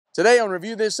Today on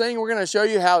Review This Thing, we're going to show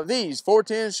you how these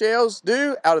 410 shells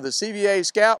do out of the CVA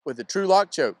Scout with the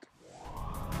Trulock choke.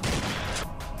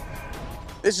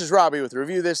 This is Robbie with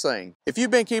Review This Thing. If you've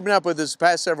been keeping up with us the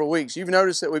past several weeks, you've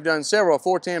noticed that we've done several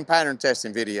 410 pattern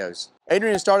testing videos.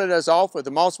 Adrian started us off with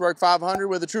the Mossberg 500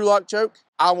 with the Trulock choke.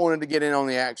 I wanted to get in on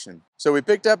the action. So we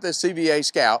picked up this CVA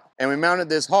Scout and we mounted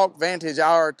this Hawk Vantage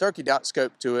IR turkey dot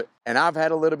scope to it, and I've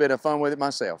had a little bit of fun with it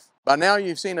myself. By now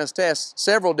you've seen us test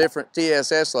several different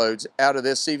TSS loads out of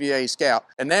this CVA Scout,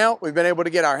 and now we've been able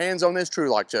to get our hands on this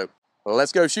Trulock choke. Well,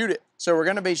 let's go shoot it. So we're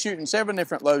going to be shooting 7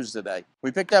 different loads today. We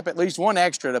picked up at least one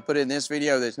extra to put in this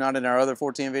video that's not in our other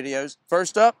 410 videos.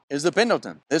 First up is the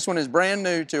Pendleton. This one is brand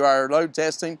new to our load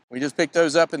testing. We just picked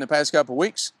those up in the past couple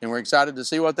weeks, and we're excited to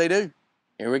see what they do.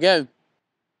 Here we go.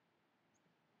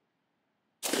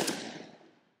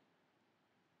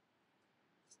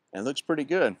 It looks pretty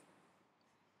good.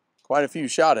 Quite a few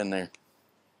shot in there.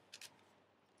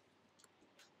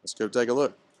 Let's go take a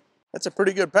look. That's a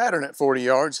pretty good pattern at 40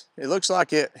 yards. It looks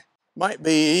like it might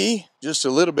be just a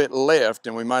little bit left,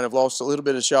 and we might have lost a little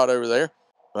bit of shot over there.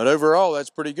 But overall, that's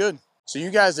pretty good. So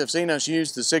you guys have seen us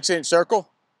use the 6-inch circle.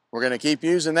 We're going to keep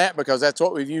using that because that's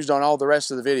what we've used on all the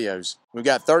rest of the videos. We've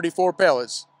got 34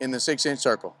 pellets in the 6-inch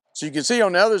circle. So you can see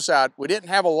on the other side, we didn't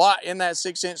have a lot in that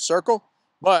 6-inch circle,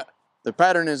 but the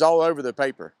pattern is all over the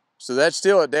paper. So that's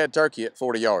still a dead turkey at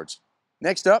 40 yards.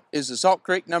 Next up is the Salt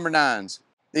Creek No. 9s.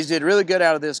 These did really good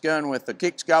out of this gun with the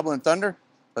Kicks Goblin Thunder.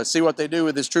 Let's see what they do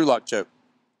with this Trulock choke.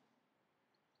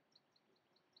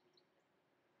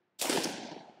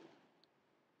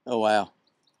 Oh wow,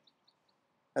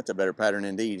 that's a better pattern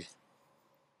indeed.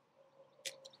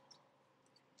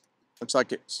 Looks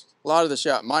like it's, a lot of the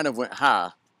shot might have went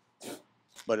high,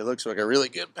 but it looks like a really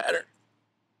good pattern.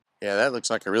 Yeah, that looks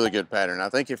like a really good pattern. I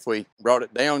think if we brought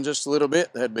it down just a little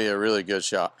bit, that'd be a really good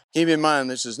shot. Keep in mind,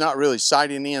 this is not really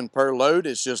sighting in per load.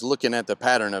 It's just looking at the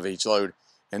pattern of each load,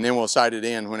 and then we'll sight it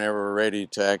in whenever we're ready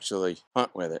to actually hunt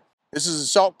with it. This is a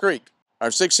Salt Creek. Our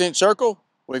 6-inch circle,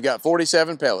 we've got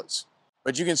 47 pellets.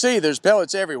 But you can see there's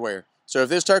pellets everywhere. So if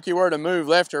this turkey were to move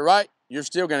left or right, you're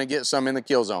still going to get some in the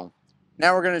kill zone.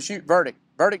 Now we're going to shoot Verdict.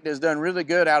 Verdict has done really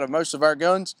good out of most of our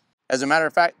guns. As a matter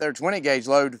of fact, their 20 gauge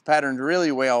load patterned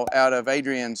really well out of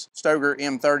Adrian's Stoeger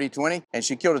M3020, and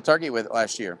she killed a turkey with it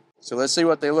last year. So let's see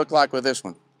what they look like with this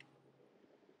one.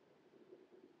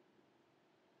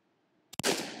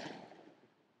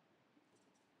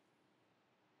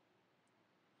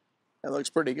 That looks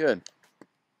pretty good.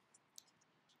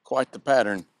 Quite the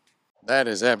pattern. That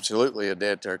is absolutely a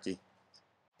dead turkey.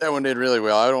 That one did really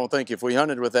well. I don't think if we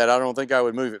hunted with that, I don't think I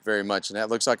would move it very much, and that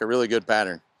looks like a really good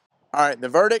pattern. All right, the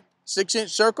Verdict 6-inch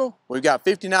circle, we've got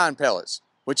 59 pellets,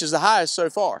 which is the highest so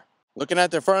far. Looking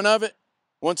at the front of it,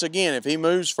 once again, if he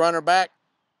moves front or back,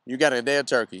 you got a dead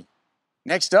turkey.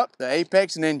 Next up, the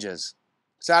Apex Ninjas.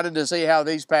 Excited to see how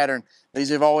these pattern. These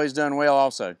have always done well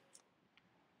also.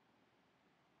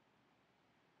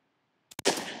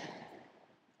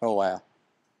 Oh wow,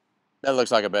 that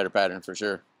looks like a better pattern for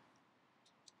sure.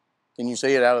 Can you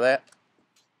see it out of that?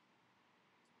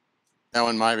 That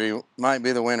one might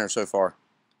be the winner so far.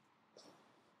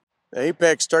 The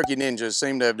Apex Turkey Ninjas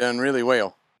seem to have done really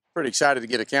well. Pretty excited to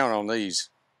get a count on these.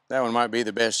 That one might be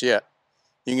the best yet.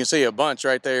 You can see a bunch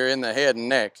right there in the head and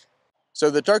neck. So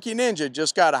the Turkey Ninja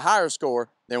just got a higher score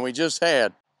than we just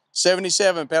had.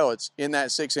 77 pellets in that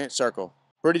 6-inch circle.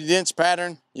 Pretty dense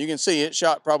pattern. You can see it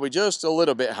shot probably just a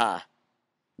little bit high.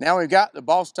 Now we've got the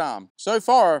Boss Tom. So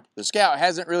far, the Scout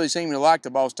hasn't really seemed to like the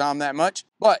Boss Tom that much,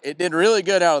 but it did really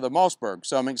good out of the Mossberg,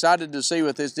 so I'm excited to see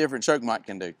what this different choke mic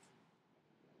can do.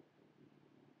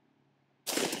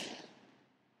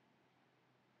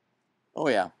 Oh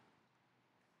yeah.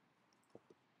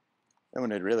 That one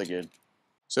did really good.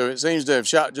 So it seems to have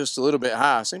shot just a little bit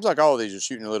high. Seems like all of these are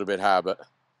shooting a little bit high, but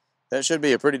that should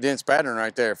be a pretty dense pattern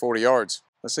right there, 40 yards.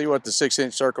 Let's see what the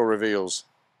 6-inch circle reveals.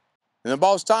 And the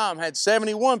Boss Tom had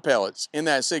 71 pellets in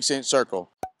that 6-inch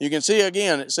circle. You can see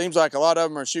again, it seems like a lot of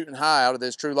them are shooting high out of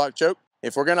this Trulock choke.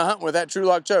 If we're gonna hunt with that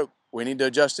Trulock choke, we need to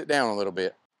adjust it down a little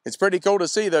bit. It's pretty cool to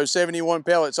see those 71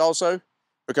 pellets also,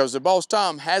 because the Boss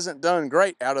Tom hasn't done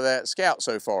great out of that Scout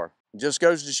so far. It just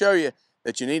goes to show you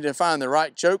that you need to find the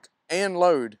right choke and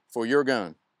load for your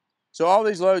gun. So all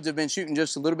these loads have been shooting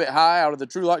just a little bit high out of the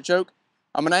Trulock choke.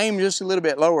 I'm gonna aim just a little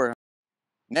bit lower.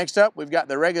 Next up, we've got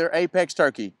the regular Apex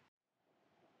Turkey.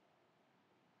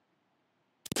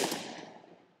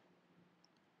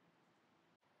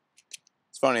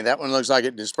 It's funny, that one looks like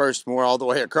it dispersed more all the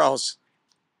way across.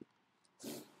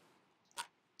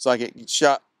 It's like it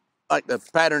shot, like the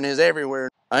pattern is everywhere.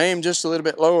 I aimed just a little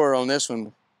bit lower on this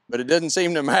one, but it doesn't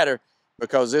seem to matter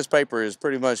because this paper is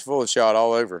pretty much full shot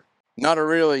all over. Not a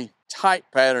really tight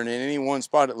pattern in any one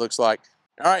spot, it looks like.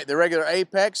 All right, the regular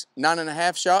Apex,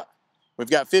 9.5 shot. We've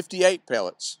got 58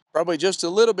 pellets. Probably just a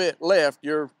little bit left.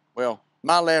 Well,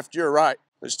 my left, your right.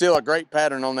 There's still a great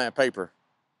pattern on that paper.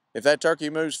 If that turkey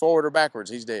moves forward or backwards,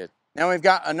 he's dead. Now we've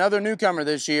got another newcomer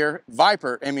this year,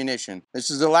 Viper Ammunition. This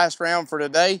is the last round for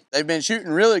today. They've been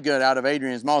shooting really good out of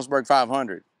Adrian's Mossberg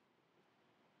 500.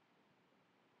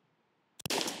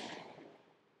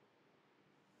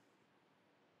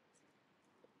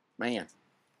 Man.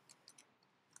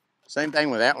 Same thing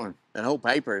with that one. That whole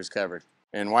paper is covered.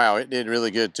 And wow, it did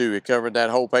really good too. It covered that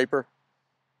whole paper.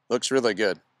 Looks really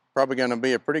good. Probably gonna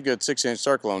be a pretty good 6-inch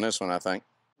circle on this one, I think.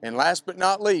 And last but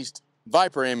not least,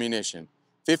 Viper Ammunition.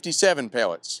 57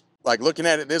 pellets. Like looking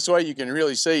at it this way, you can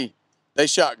really see they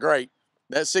shot great.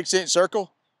 That 6-inch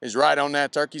circle is right on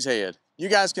that turkey's head. You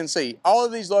guys can see all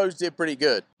of these loads did pretty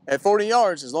good. At 40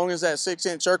 yards, as long as that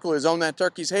 6-inch circle is on that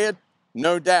turkey's head,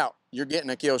 no doubt you're getting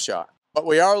a kill shot. But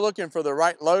we are looking for the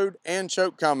right load and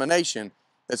choke combination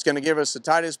that's going to give us the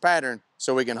tightest pattern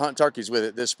so we can hunt turkeys with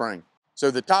it this spring.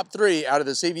 So the top 3 out of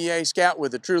the CVA Scout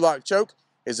with the Trulock choke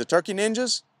is the Turkey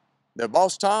Ninjas, the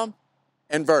Boss Tom,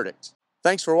 and Verdict.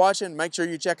 Thanks for watching. Make sure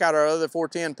you check out our other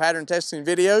 410 pattern testing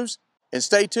videos and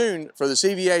stay tuned for the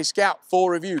CVA Scout full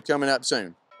review coming up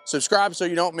soon. Subscribe so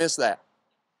you don't miss that.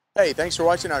 Hey, thanks for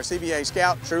watching our CVA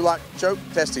Scout Trulock choke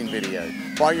testing video.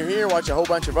 While you're here, watch a whole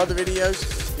bunch of other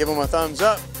videos. Give them a thumbs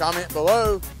up, comment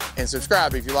below, and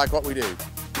subscribe if you like what we do.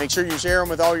 Make sure you share them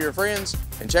with all your friends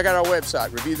and check out our website,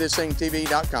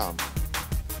 reviewthisthingtv.com.